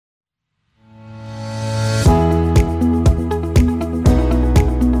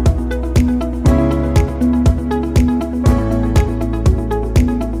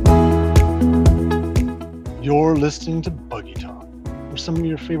listening to Buggy Talk, where some of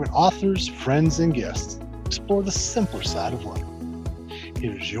your favorite authors, friends, and guests explore the simpler side of life.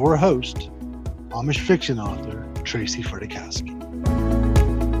 Here's your host, Amish fiction author, Tracy Fredikowski.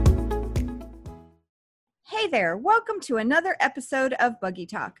 Hey there, welcome to another episode of Buggy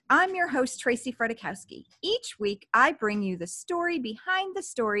Talk. I'm your host, Tracy Fredikowski. Each week, I bring you the story behind the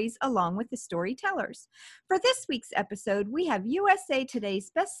stories along with the storytellers. For this week's episode, we have USA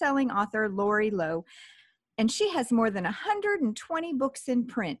Today's best-selling author, Loree Lough, and she has more than 120 books in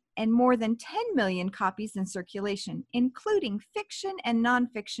print and more than 10 million copies in circulation, including fiction and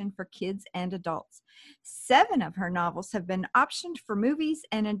nonfiction for kids and adults. 7 of her novels have been optioned for movies,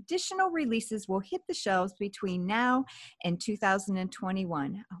 and additional releases will hit the shelves between now and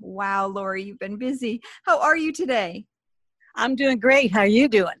 2021. Wow, Loree, you've been busy. How are you today? I'm doing great. How are you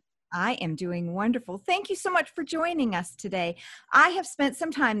doing? I am doing wonderful. Thank you so much for joining us today. I have spent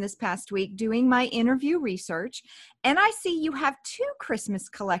some time this past week doing my interview research, and I see you have 2 Christmas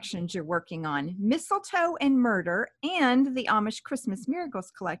collections you're working on, Mistletoe and Murder and the Amish Christmas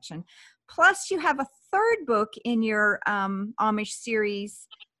Miracles collection. Plus, you have a 3rd book in your Amish series,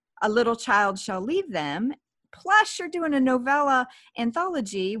 A Little Child Shall Leave Them. Plus, you're doing a novella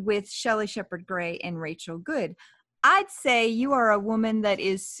anthology with Shelley Shepherd Gray and Rachel Good. I'd say you are a woman that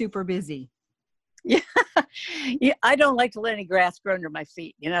is super busy. Yeah. I don't like to let any grass grow under my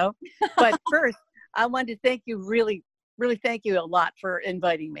feet, But first, I wanted to thank you, really thank you a lot for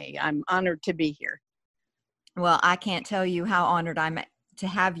inviting me. I'm honored to be here. Well, I can't tell you how honored I'm to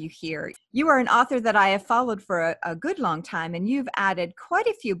have you here. You are an author that I have followed for a good long time, and you've added quite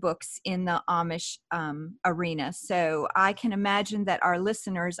a few books in the Amish arena. So I can imagine that our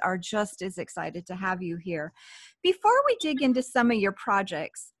listeners are just as excited to have you here. Before we dig into some of your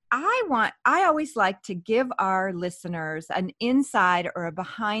projects, I always like to give our listeners an inside or a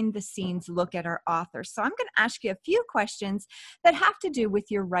behind the scenes look at our authors. So I'm going to ask you a few questions that have to do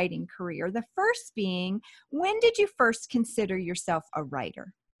with your writing career. The first being, when did you first consider yourself a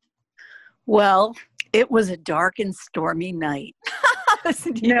writer? Well, it was a dark and stormy night.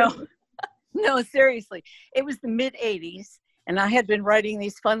 No, seriously. It was the mid-'80s, and I had been writing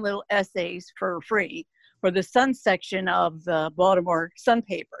these fun little essays for free for the Sun section of the Baltimore Sun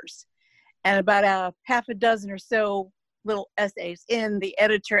papers. And about a half a dozen or so little essays in, the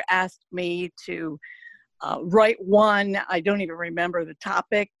editor asked me to write one. I don't even remember the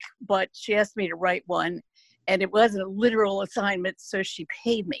topic, but she asked me to write one. And it wasn't a literal assignment, so she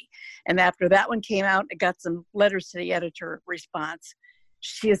paid me. And after that one came out, I got some letters to the editor response.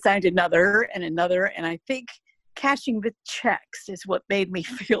 She assigned another, and I think cashing the checks is what made me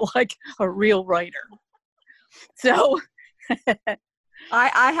feel like a real writer. So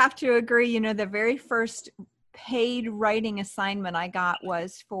I have to agree. The very first paid writing assignment I got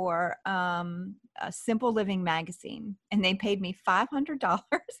was for a Simple Living magazine, and they paid me $500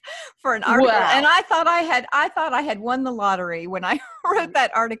 for an article. Wow. And I thought I had won the lottery when I wrote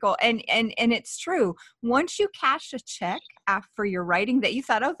that article. And it's true. Once you cash a check for your writing, that you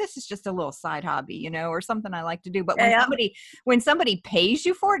thought, oh, this is just a little side hobby, or something I like to do. But when somebody pays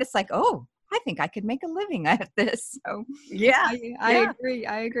you for it, it's like, oh, I think I could make a living at this. So yeah, I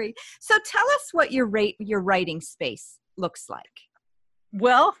agree. So tell us what your writing space looks like.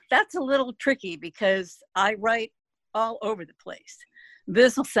 Well, that's a little tricky because I write all over the place.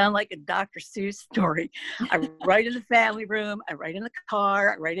 This will sound like a Dr. Seuss story. I write in the family room, I write in the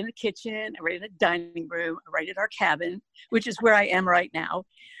car, I write in the kitchen, I write in the dining room, I write in our cabin, which is where I am right now.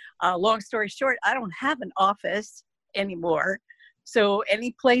 Long story short, I don't have an office anymore. So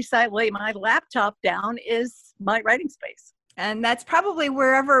any place I lay my laptop down is my writing space. And that's probably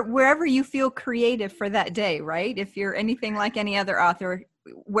wherever you feel creative for that day, right? If you're anything like any other author,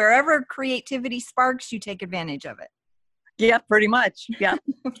 wherever creativity sparks, you take advantage of it. Yeah, pretty much. Yeah.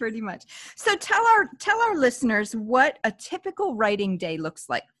 Pretty much. So tell our listeners what a typical writing day looks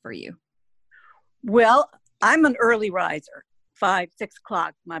like for you. Well, I'm an early riser. 5, 6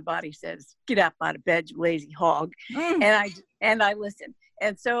 o'clock, my body says, get up out of bed, you lazy hog. And I listen.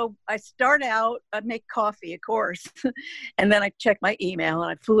 And so I start out, I make coffee, of course, and then I check my email,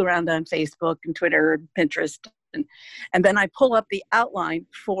 and I fool around on Facebook and Twitter and Pinterest. And then I pull up the outline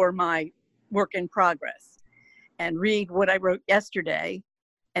for my work in progress and read what I wrote yesterday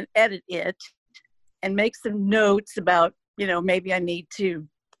and edit it and make some notes about, maybe I need to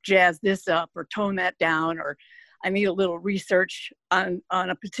jazz this up or tone that down, or I need a little research on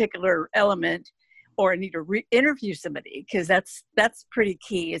a particular element, or I need to interview somebody, because that's pretty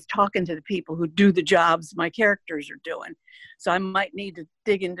key, is talking to the people who do the jobs my characters are doing. So I might need to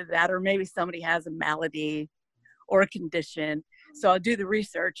dig into that, or maybe somebody has a malady or a condition. So I'll do the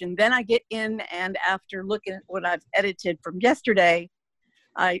research, and then I get in, and after looking at what I've edited from yesterday,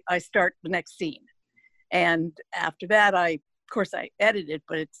 I start the next scene. And after that, of course I edit it,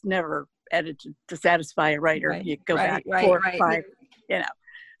 but it's never edited to satisfy a writer. Right, You go back right, 4 or right. 5, you know.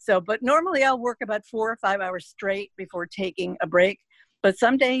 So, but normally I'll work about 4 or 5 hours straight before taking a break. But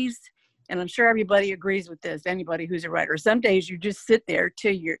some days, and I'm sure everybody agrees with this, anybody who's a writer, some days you just sit there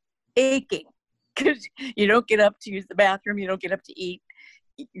till you're aching because you don't get up to use the bathroom, you don't get up to eat.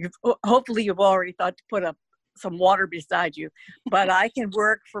 Hopefully you've already thought to put up some water beside you, but I can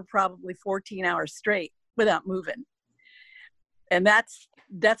work for probably 14 hours straight without moving. And that's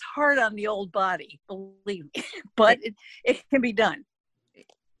hard on the old body, believe me, but it can be done.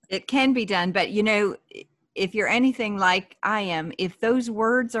 It can be done, but you know, if you're anything like I am, if those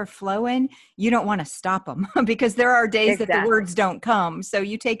words are flowing, you don't want to stop them because there are days that the words don't come. So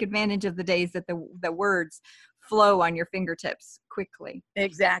you take advantage of the days that the words flow on your fingertips quickly.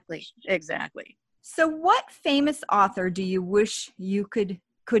 Exactly. So what famous author do you wish you could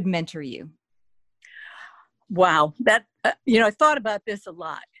mentor you? Wow. That, I thought about this a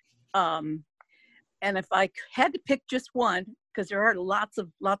lot. And if I had to pick just one, because there are lots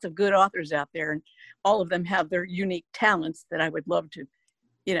of good authors out there, and all of them have their unique talents that I would love to,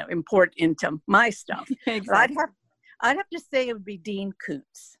 import into my stuff. Exactly. But I'd have to say it would be Dean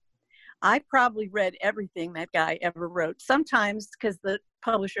Koontz. I probably read everything that guy ever wrote. Sometimes because the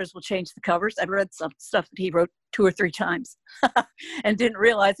publishers will change the covers. I've read some stuff that he wrote 2 or 3 times and didn't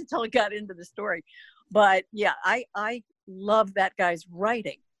realize until I got into the story. But yeah, I love that guy's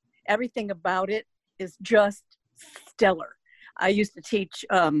writing. Everything about it is just stellar. I used to teach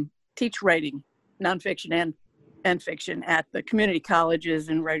writing, nonfiction and fiction at the community colleges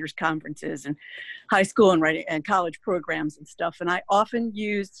and writers conferences and high school and writing and college programs and stuff. And I often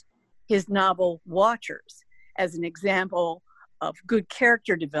used his novel Watchers as an example of good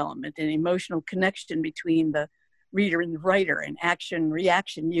character development and emotional connection between the reader and the writer and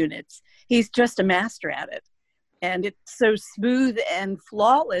action-reaction units. He's just a master at it. And it's so smooth and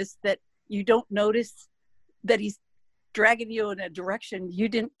flawless that you don't notice that he's dragging you in a direction you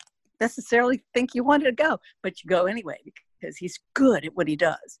didn't necessarily think you wanted to go, but you go anyway because he's good at what he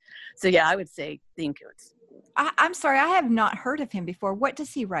does. So yeah, I would say Dean Koontz. I'm sorry, I have not heard of him before. What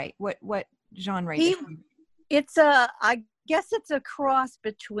does he write? What genre? I guess it's a cross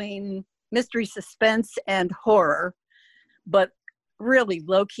between mystery suspense and horror, but really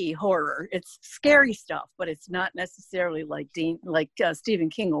low-key horror. It's scary stuff, but it's not necessarily like Stephen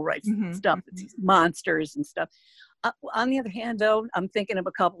King will write stuff. It's monsters and stuff. On the other hand, though, I'm thinking of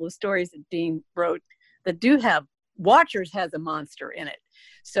a couple of stories that Dean wrote that do have, Watchers has a monster in it.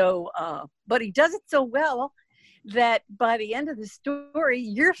 So, but he does it so well that by the end of the story,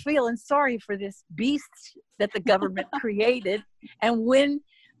 you're feeling sorry for this beast that the government created. And when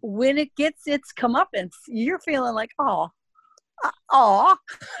it gets its comeuppance, you're feeling like, aw.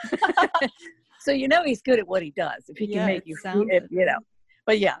 So he's good at what he does. If he can make you,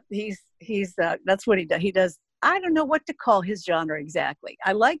 But yeah, he's that's what he does. He does. I don't know what to call his genre exactly.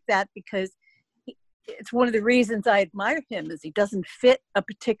 I like that because it's one of the reasons I admire him is he doesn't fit a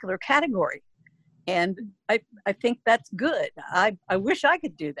particular category. And I think that's good. I wish I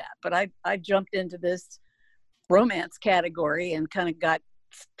could do that, but I jumped into this romance category and kind of got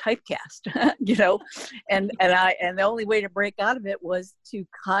typecast, and the only way to break out of it was to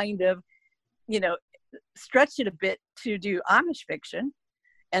kind of, stretch it a bit to do Amish fiction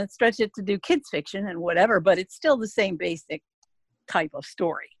and stretch it to do kids fiction and whatever, but it's still the same basic type of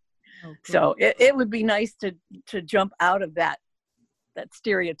story. Okay. So it would be nice to jump out of that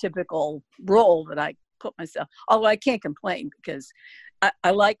stereotypical role that I put myself, although I can't complain because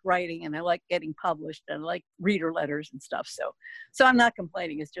I like writing and I like getting published and I like reader letters and stuff. So I'm not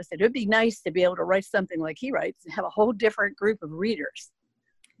complaining. It's just that it would be nice to be able to write something like he writes and have a whole different group of readers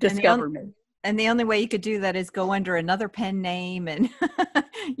discover me. And the only way you could do that is go under another pen name and,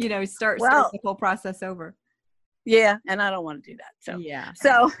 start the whole process over. Yeah. And I don't want to do that. So, yeah.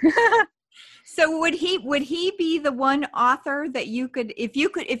 So would he be the one author that you could, if you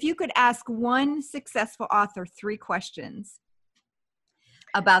could ask one successful author 3 questions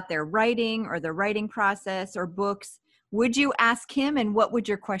about their writing or their writing process or books, would you ask him, and what would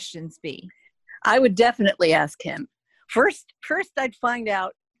your questions be? I would definitely ask him. First I'd find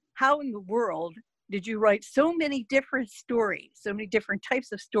out, how in the world did you write so many different stories, so many different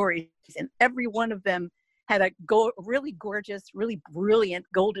types of stories, and every one of them had a really gorgeous, really brilliant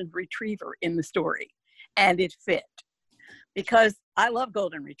golden retriever in the story, and it fit. Because I love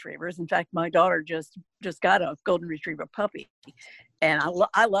golden retrievers. In fact, my daughter just got a golden retriever puppy, and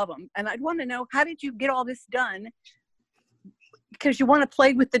I love them. And I'd want to know, how did you get all this done because you want to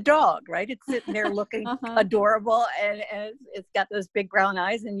play with the dog, right? It's sitting there looking adorable, and it's got those big brown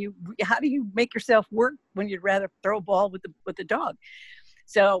eyes. And how do you make yourself work when you'd rather throw a ball with the dog?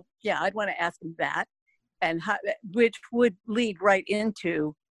 So yeah, I'd want to ask him that, and which would lead right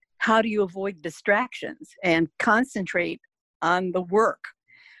into how do you avoid distractions and concentrate on the work?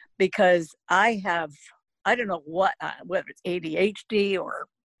 Because I don't know whether it's ADHD or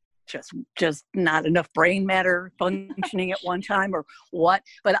just not enough brain matter functioning at one time or what,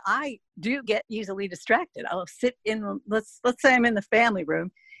 but I do get easily distracted. I'll sit in, let's say I'm in the family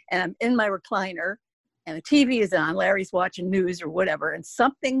room and I'm in my recliner and the TV is on, Larry's watching news or whatever, and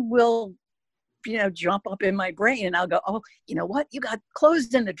something will, jump up in my brain, and I'll go, oh, you know what? You got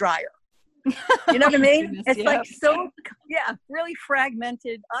clothes in the dryer. You know what I mean? Goodness, it's yeah. like really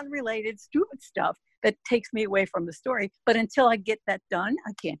fragmented, unrelated, stupid stuff that takes me away from the story. But until I get that done,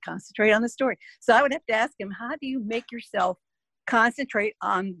 I can't concentrate on the story. So I would have to ask him, how do you make yourself concentrate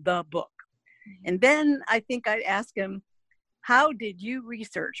on the book? And then I think I'd ask him, how did you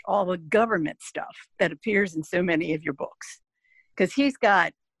research all the government stuff that appears in so many of your books? Because he's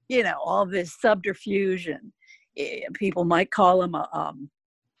got, all this subterfuge, and people might call him what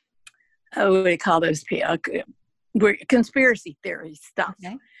do they call those people? Conspiracy theory stuff.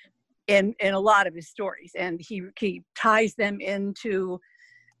 Okay. In a lot of his stories, and he ties them into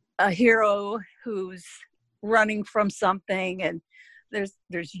a hero who's running from something, and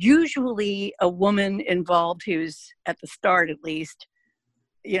there's usually a woman involved who's, at the start at least,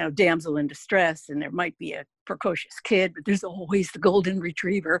 damsel in distress, and there might be a precocious kid, but there's always the golden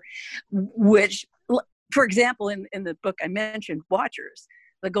retriever, which, for example, in the book I mentioned, Watchers,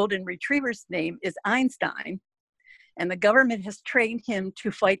 the golden retriever's name is Einstein. And the government has trained him to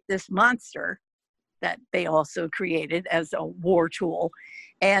fight this monster that they also created as a war tool.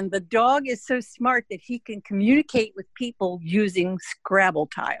 And the dog is so smart that he can communicate with people using Scrabble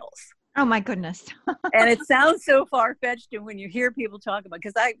tiles. Oh my goodness. And it sounds so far-fetched, and when you hear people talk about,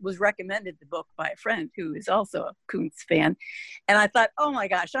 because I was recommended the book by a friend who is also a Kuntz fan, and I thought, oh my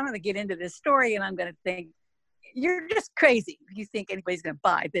gosh, I'm going to get into this story and I'm going to think, you're just crazy. You think anybody's going to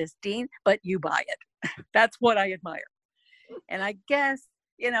buy this, Dean, but you buy it. That's what I admire. And I guess,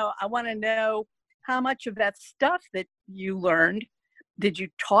 I want to know how much of that stuff that you learned, did you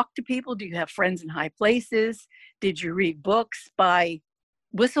talk to people? Do you have friends in high places? Did you read books by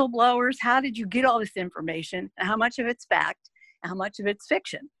whistleblowers? How did you get all this information? And how much of it's fact? And how much of it's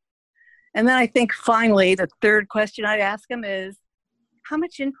fiction? And then I think finally, the third question I'd ask him is, how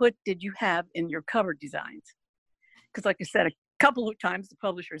much input did you have in your cover designs? Because like I said, a couple of times the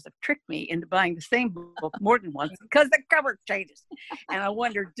publishers have tricked me into buying the same book more than once because the cover changes. And I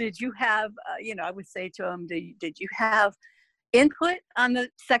wonder, did you have, I would say to them, did you have input on the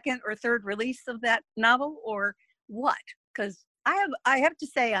second or third release of that novel, or what? Because I have to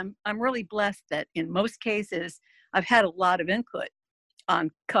say I'm really blessed that in most cases I've had a lot of input on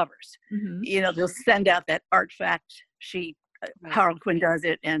covers. Mm-hmm. They'll send out that art fact sheet. Right. Harold Quinn does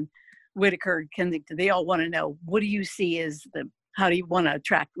it, and Whitaker, Kensington, they all want to know, what do you see as how do you want to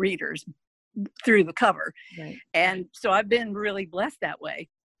attract readers through the cover? Right. And so I've been really blessed that way.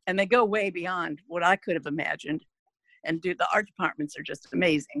 And they go way beyond what I could have imagined. And the art departments are just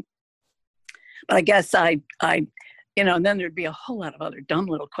amazing. But I guess and then there'd be a whole lot of other dumb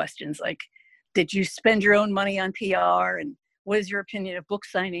little questions like, did you spend your own money on PR? And what is your opinion of book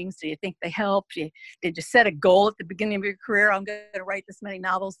signings? Do you think they help? Did you set a goal at the beginning of your career? I'm going to write this many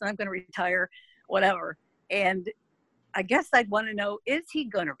novels, then I'm going to retire, whatever. And I guess I'd want to know, is he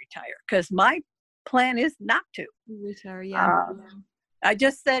going to retire? Because my plan is not to. Retire, yeah. I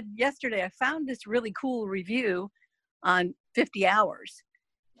just said yesterday, I found this really cool review on 50 Hours,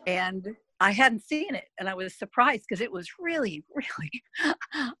 and I hadn't seen it, and I was surprised because it was really, really,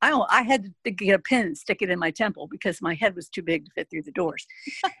 I had to get a pin and stick it in my temple because my head was too big to fit through the doors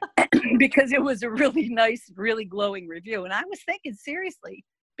because it was a really nice, really glowing review. And I was thinking, seriously,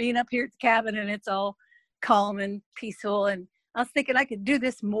 being up here at the cabin and it's all calm and peaceful, and I was thinking I could do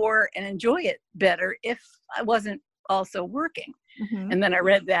this more and enjoy it better if I wasn't also working. Mm-hmm. And then I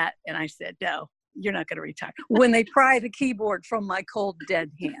read that and I said, no, you're not going to retire. When they pry the keyboard from my cold, dead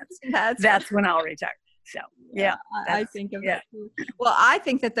hands, that's when I'll retire. So, yeah. I think of that too. Well, I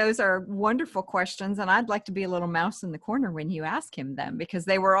think that those are wonderful questions, and I'd like to be a little mouse in the corner when you ask him them, because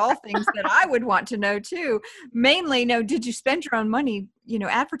they were all things that I would want to know too. Mainly, did you spend your own money,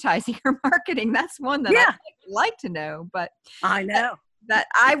 advertising or marketing? That's one that I'd like to know, but I know that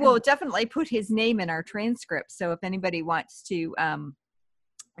I will definitely put his name in our transcript. So if anybody wants to,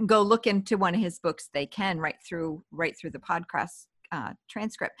 go look into one of his books, they can right through the podcast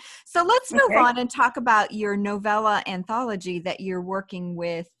transcript. So let's move Okay. on and talk about your novella anthology that you're working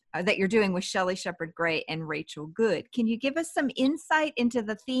with, that you're doing with Shelley Shepherd Gray and Rachel Good. Can you give us some insight into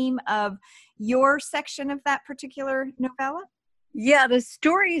the theme of your section of that particular novella? Yeah, the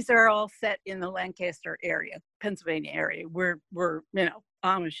stories are all set in the Lancaster area, Pennsylvania area, where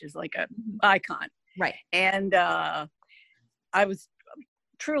Amish is like a icon. Right. And I was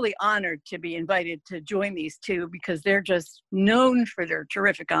truly honored to be invited to join these two because they're just known for their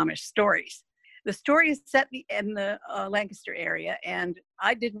terrific Amish stories. The story is set in the Lancaster area, and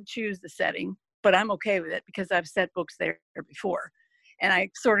I didn't choose the setting, but I'm okay with it because I've set books there before, and I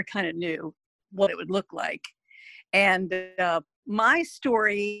sort of kind of knew what it would look like. And my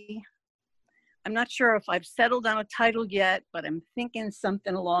story, I'm not sure if I've settled on a title yet, but I'm thinking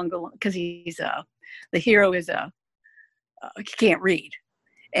something along the line, because the hero is he can't read,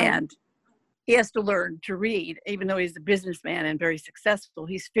 and he has to learn to read. Even though he's a businessman and very successful,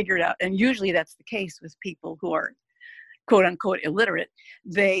 he's figured out, and usually that's the case with people who are quote unquote illiterate.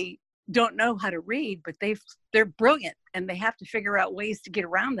 They don't know how to read, but they're brilliant, and they have to figure out ways to get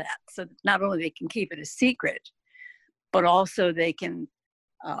around that, so that not only they can keep it a secret, but also they can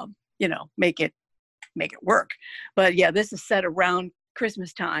make it work. But yeah, this is set around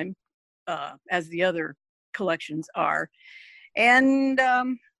Christmas time, as the other collections are. And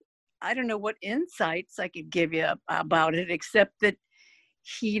I don't know what insights I could give you about it, except that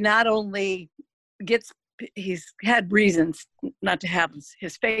he not only he's had reasons not to have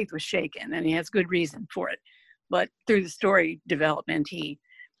his faith was shaken, and he has good reason for it. But through the story development, he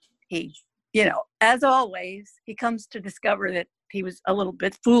as always, he comes to discover that he was a little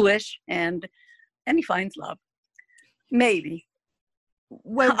bit foolish, and he finds love. Maybe.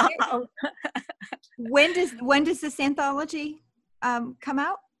 Well, when does this anthology come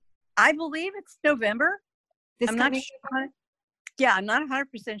out? I believe it's November. I'm not sure. Yeah, I'm not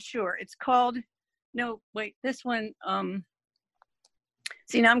 100% sure. It's called, this one,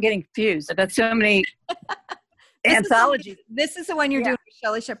 see, now I'm getting confused. I've got so many anthologies. This is the one you're doing with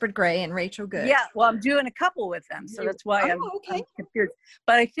Shelley Shepherd Gray and Rachel Good. Yeah, well, I'm doing a couple with them, so that's why I'm confused.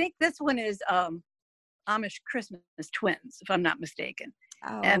 But I think this one is Amish Christmas Twins, if I'm not mistaken.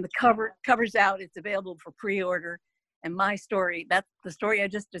 Oh, and the cover's out. It's available for pre-order. And my story, that's the story I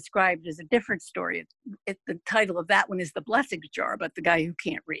just described, is a different story. The title of that one is The Blessing Jar, about the guy who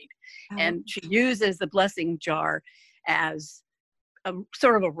can't read. Oh. And she uses the blessing jar as a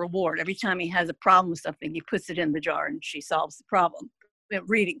sort of a reward. Every time he has a problem with something, he puts it in the jar and she solves the problem, the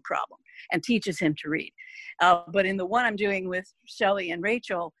reading problem, and teaches him to read. But in the one I'm doing with Shelley and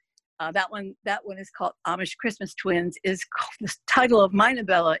Rachel, that one is called Amish Christmas Twins. The title of my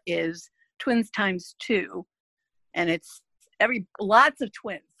novella is Twins Times Two. And it's lots of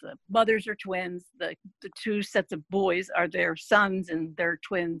twins. The mothers are twins. The two sets of boys are their sons, and they're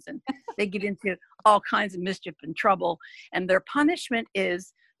twins, and they get into all kinds of mischief and trouble. And their punishment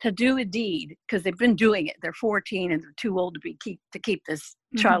is to do a deed, because they've been doing it. They're 14 and they're too old to keep this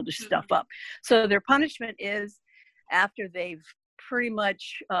childish stuff up. So their punishment is, after they've pretty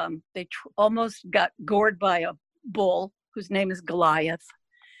much almost got gored by a bull whose name is Goliath.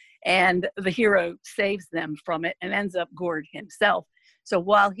 And the hero saves them from it and ends up gored himself. So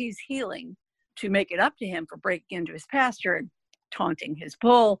while he's healing, to make it up to him for breaking into his pasture and taunting his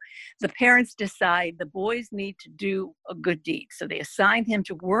bull, the parents decide the boys need to do a good deed. So they assign him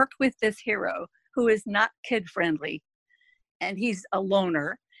to work with this hero who is not kid-friendly, and he's a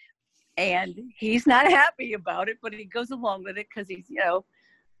loner, and he's not happy about it, but he goes along with it because he's,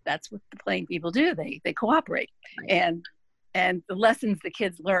 that's what the plain people do. They cooperate. And the lessons the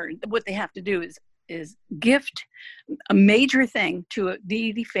kids learn, what they have to do is gift a major thing to a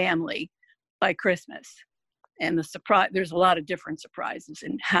needy family by Christmas. And there's a lot of different surprises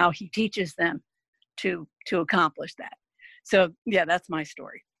in how he teaches them to accomplish that. So yeah, that's my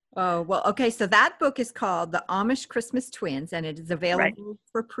story. Oh, well, okay. So that book is called The Amish Christmas Twins, and it is available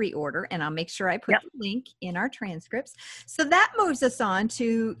for pre-order. And I'll make sure I put the link in our transcripts. So that moves us on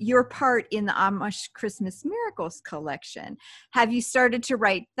to your part in the Amish Christmas Miracles collection. Have you started to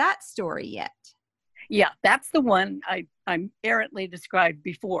write that story yet? Yeah, that's the one I'm errantly described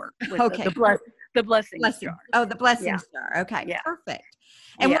before. With the blessing jar. Oh, the blessing jar. Okay, perfect.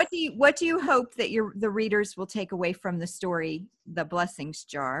 And what do you hope that the readers will take away from the story, The Blessings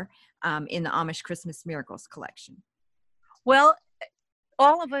Jar, in the Amish Christmas Miracles collection? Well,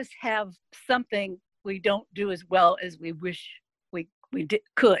 all of us have something we don't do as well as we wish we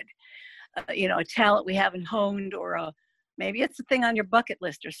could. A talent we haven't honed, or maybe it's a thing on your bucket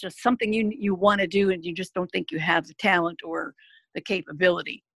list, or it's just something you want to do and you just don't think you have the talent or the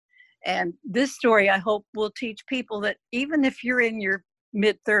capability. And this story, I hope, will teach people that even if you're in your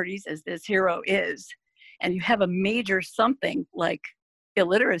mid-30s, as this hero is, and you have a major something like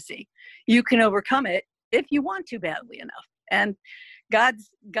illiteracy, you can overcome it if you want to badly enough. And God's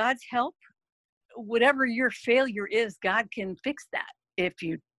help, whatever your failure is, God can fix that if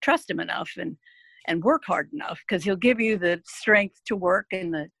you trust him enough and work hard enough, because he'll give you the strength to work,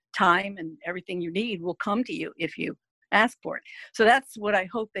 and the time and everything you need will come to you if you ask for it. So that's what I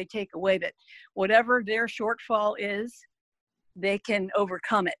hope they take away, that whatever their shortfall is, they can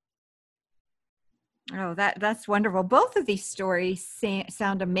overcome it. Oh, that's wonderful. Both of these stories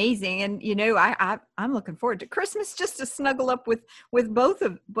sound amazing, and I'm looking forward to Christmas just to snuggle up with both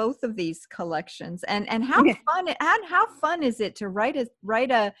of these collections. And how fun is it to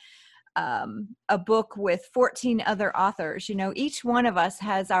write a book with 14 other authors? Each one of us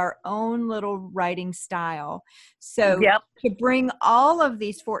has our own little writing style. So to bring all of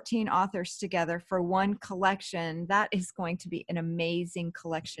these 14 authors together for one collection, that is going to be an amazing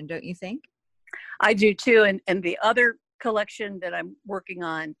collection, don't you think? I do too. And the other collection that I'm working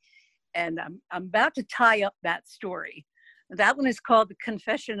on, and I'm about to tie up that story. That one is called The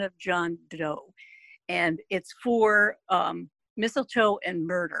Confession of John Doe, and it's for mistletoe and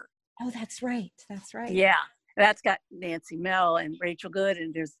murder. Oh, that's right. That's right. Yeah, that's got Nancy Mell and Rachel Good,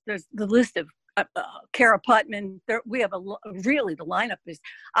 and there's the list of Kara Putman. We have really, the lineup is.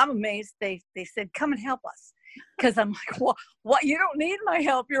 I'm amazed. They said, come and help us, because I'm like, what? You don't need my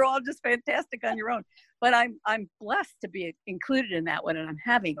help. You're all just fantastic on your own. But I'm blessed to be included in that one, and I'm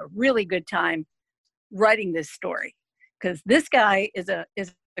having a really good time writing this story, because this guy is a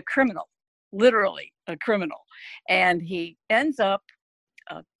criminal, literally a criminal, and he ends up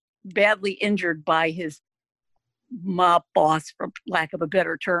badly injured by his mob boss, for lack of a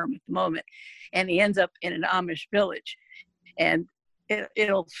better term at the moment, and he ends up in an Amish village. And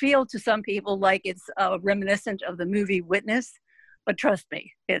it'll feel to some people like it's reminiscent of the movie Witness, but trust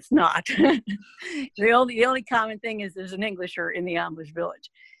me, it's not. The only common thing is there's an Englisher in the Amish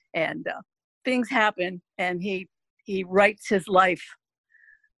village, and things happen, and he writes his life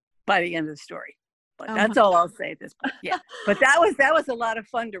by the end of the story. But that's all I'll say at this point. Yeah, but that was a lot of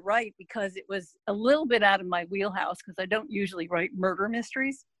fun to write, because it was a little bit out of my wheelhouse, because I don't usually write murder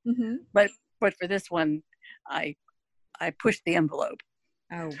mysteries. Mm-hmm. But for this one, I pushed the envelope.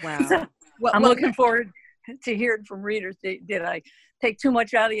 Oh wow! So I'm looking forward to hearing from readers. Did I take too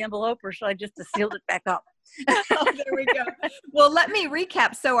much out of the envelope, or should I just have sealed it back up? Oh, there we go. Well, let me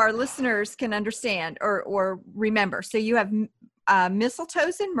recap so our listeners can understand or remember. So you have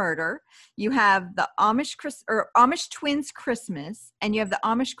Mistletoes and Murder, you have the Amish Twins Christmas, and you have the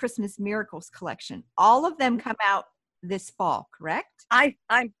Amish Christmas Miracles collection. All of them come out this fall, correct?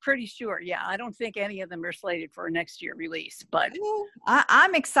 I'm pretty sure. Yeah, I don't think any of them are slated for a next year release, but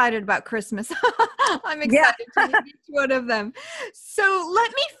I'm excited about Christmas. I'm excited to read each one of them. So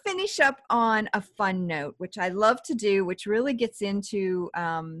let me finish up on a fun note, which I love to do, which really gets into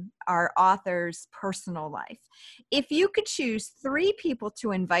our author's personal life. If you could choose 3 people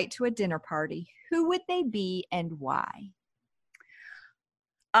to invite to a dinner party, who would they be and why?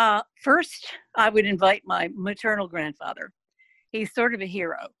 First, I would invite my maternal grandfather. He's sort of a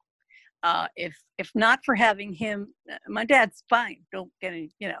hero. If not for having him, my dad's fine. Don't get any,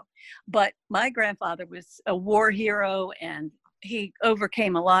 but my grandfather was a war hero, and he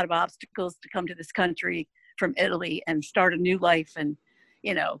overcame a lot of obstacles to come to this country from Italy and start a new life. And,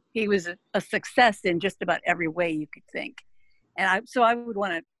 he was a success in just about every way you could think. And so I would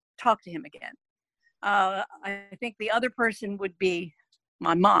want to talk to him again. I think the other person would be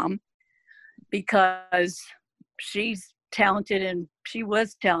my mom, because she's talented, and she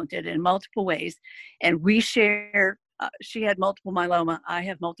was talented in multiple ways, and we share. She had multiple myeloma. I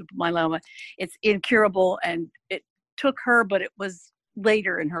have multiple myeloma. It's incurable, and it took her, but it was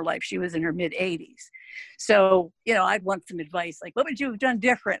later in her life. She was in her mid 80s. So, I'd want some advice, like, what would you have done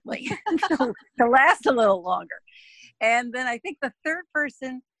differently to last a little longer? And then I think the third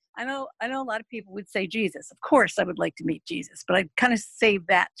person, I know a lot of people would say Jesus. Of course, I would like to meet Jesus, but I'd kind of save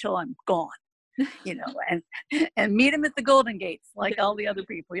that till I'm gone, and meet him at the Golden Gates like all the other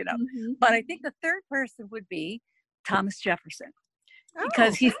people, Mm-hmm. But I think the third person would be Thomas Jefferson,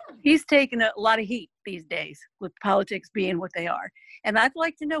 because he's taken a lot of heat these days with politics being what they are. And I'd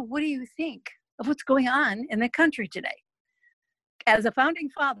like to know, what do you think of what's going on in the country today? As a founding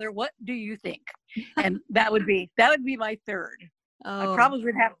father, what do you think? And that would be my third. I probably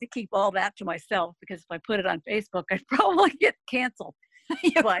would have to keep all that to myself, because if I put it on Facebook, I'd probably get canceled.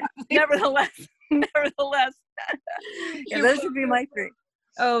 But nevertheless, those would be my 3.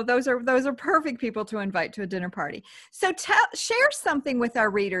 Oh, those are perfect people to invite to a dinner party. So share something with our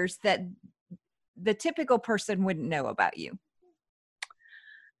readers that the typical person wouldn't know about you.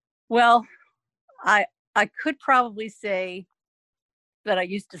 Well, I could probably say that I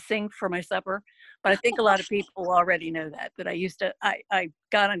used to sing for my supper, but I think a lot of people already know that I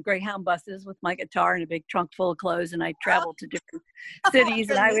got on Greyhound buses with my guitar and a big trunk full of clothes, and I traveled to different cities,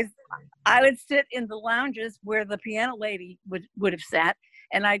 and I would sit in the lounges where the piano lady would have sat,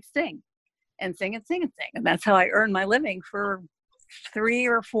 and I'd sing and sing and sing and sing. And that's how I earned my living for 3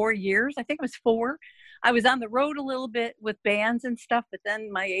 or 4 years. I think it was 4. I was on the road a little bit with bands and stuff, but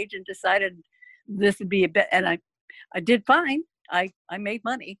then my agent decided this would be a bit, and I did fine. I made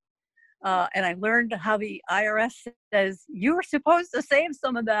money. And I learned how the IRS says, you were supposed to save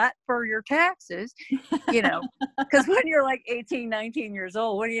some of that for your taxes, because when you're like 18, 19 years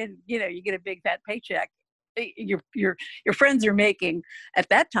old, when you get a big fat paycheck, your friends are making, at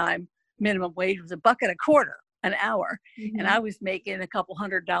that time, minimum wage was $1.25 an hour. Mm-hmm. And I was making a couple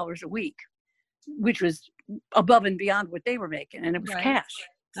 $100 a week, which was above and beyond what they were making. And it was cash.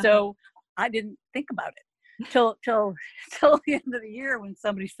 Uh-huh. So I didn't think about it. Till the end of the year when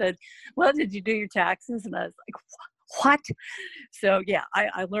somebody said, well, did you do your taxes? And I was like, what? So yeah,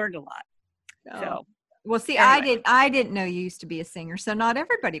 I learned a lot. Oh. So well, see, anyway. I didn't know you used to be a singer, so not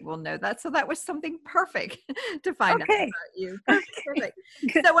everybody will know that. So that was something perfect to find out about you. Perfect.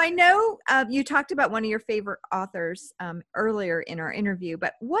 So I know you talked about one of your favorite authors earlier in our interview,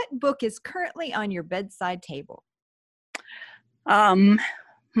 but what book is currently on your bedside table?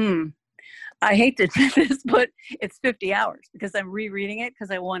 I hate to do this, but it's 50 hours because I'm rereading it because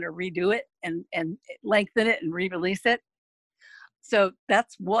I want to redo it and lengthen it and re-release it. So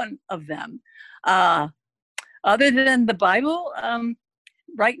that's one of them. Other than the Bible,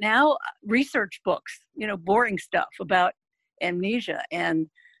 right now, research books, boring stuff about amnesia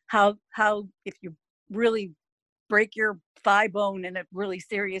and how if you really break your thigh bone in a really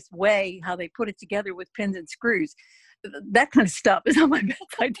serious way, how they put it together with pins and screws. That kind of stuff is on my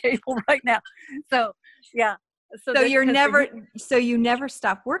bedside table right now. So yeah. So you never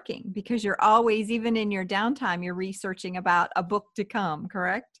stop working because you're always, even in your downtime, you're researching about a book to come,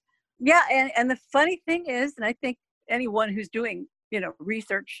 correct? Yeah. And the funny thing is, and I think anyone who's doing,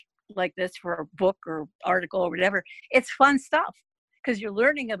 research like this for a book or article or whatever, it's fun stuff because you're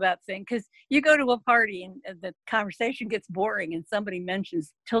learning about things. Because you go to a party and the conversation gets boring and somebody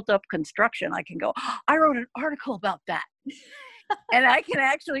mentions tilt-up construction, I can go, oh, I wrote an article about that. And I can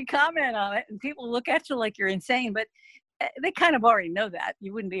actually comment on it, and people look at you like you're insane, but they kind of already know that.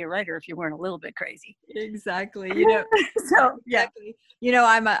 You wouldn't be a writer if you weren't a little bit crazy. Exactly. So yeah. Exactly.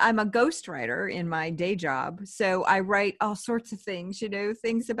 I'm a ghostwriter in my day job. So I write all sorts of things,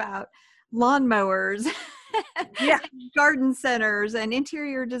 things about lawnmowers, yeah, garden centers and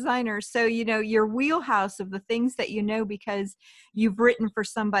interior designers. So, your wheelhouse of the things that because you've written for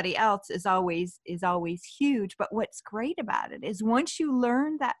somebody else is always huge. But what's great about it is once you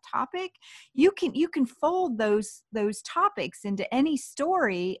learn that topic, you can fold those topics into any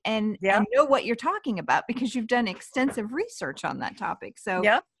story and know what you're talking about because you've done extensive research on that topic. So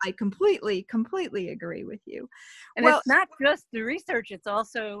I completely agree with you. And it's not just the research, it's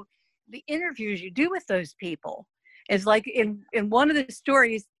also the interviews you do with those people. Is like in one of the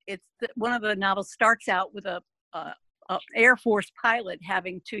stories, one of the novels starts out with a Air Force pilot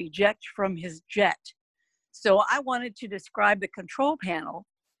having to eject from his jet. So I wanted to describe the control panel.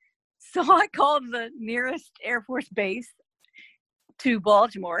 So I called the nearest Air Force base to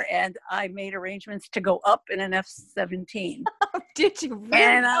Baltimore and I made arrangements to go up in an F-17. Did you really?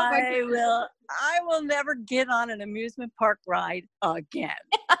 And I will never get on an amusement park ride again.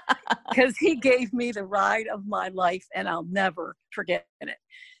 Because he gave me the ride of my life and I'll never forget it.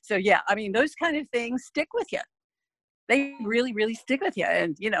 So yeah, those kind of things stick with you. They really, really stick with you.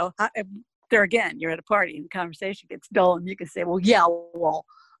 And there again, you're at a party and the conversation gets dull and you can say, well,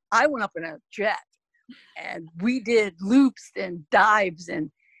 I went up in a jet and we did loops and dives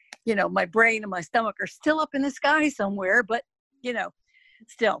and, my brain and my stomach are still up in the sky somewhere, but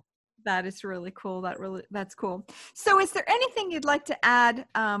still. That is really cool. That's cool. So is there anything you'd like to add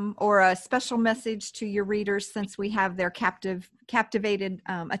or a special message to your readers since we have their captivated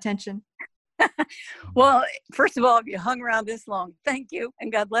attention? Well, first of all, if you hung around this long, thank you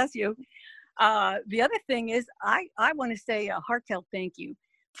and God bless you. The other thing is I want to say a heartfelt thank you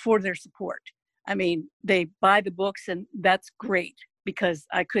for their support. They buy the books and that's great because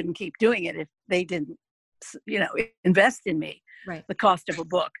I couldn't keep doing it if they didn't, invest in me, right. The cost of a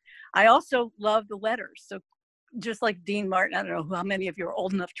book. I also love the letters. So just like Dean Martin. I don't know how many of you are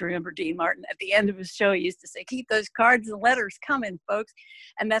old enough to remember Dean Martin. At the end of his show, he used to say, keep those cards and letters coming, folks.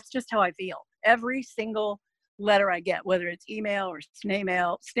 And that's just how I feel. Every single letter I get, whether it's email or snail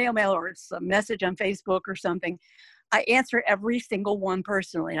mail, or it's a message on Facebook or something, I answer every single one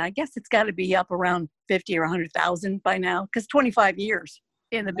personally. And I guess it's got to be up around 50 or 100,000 by now, because 25 years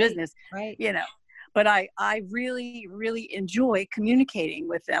in the business, you know. But I really, really enjoy communicating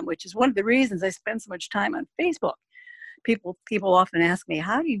with them, which is one of the reasons I spend so much time on Facebook. People often ask me,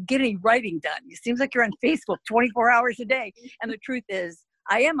 how do you get any writing done? It seems like you're on Facebook 24 hours a day. And the truth is,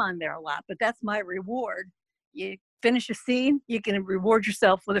 I am on there a lot, but that's my reward. You finish a scene, you can reward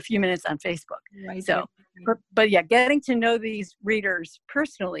yourself with a few minutes on Facebook. Right. So, but yeah, getting to know these readers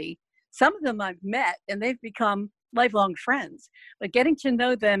personally, some of them I've met and they've become lifelong friends, but getting to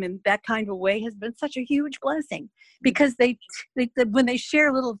know them in that kind of way has been such a huge blessing, because they when they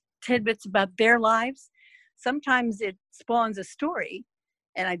share little tidbits about their lives, sometimes it spawns a story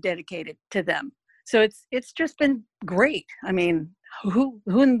and I dedicate it to them. So it's just been great. I mean,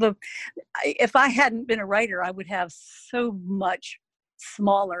 if I hadn't been a writer, I would have so much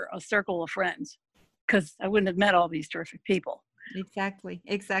smaller a circle of friends, because I wouldn't have met all these terrific people.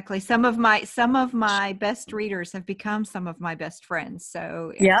 Exactly. Some of my best readers have become some of my best friends.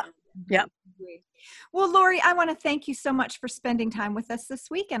 So yeah. Well, Loree, I want to thank you so much for spending time with us this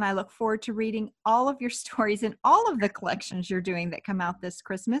week, and I look forward to reading all of your stories in all of the collections you're doing that come out this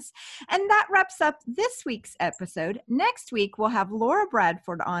Christmas. And that wraps up this week's episode. Next week, we'll have Laura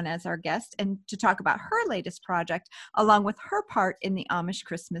Bradford on as our guest and to talk about her latest project, along with her part in the Amish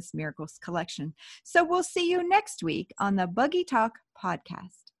Christmas Miracles collection. So we'll see you next week on the Buggy Talk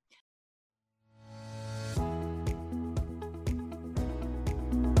podcast.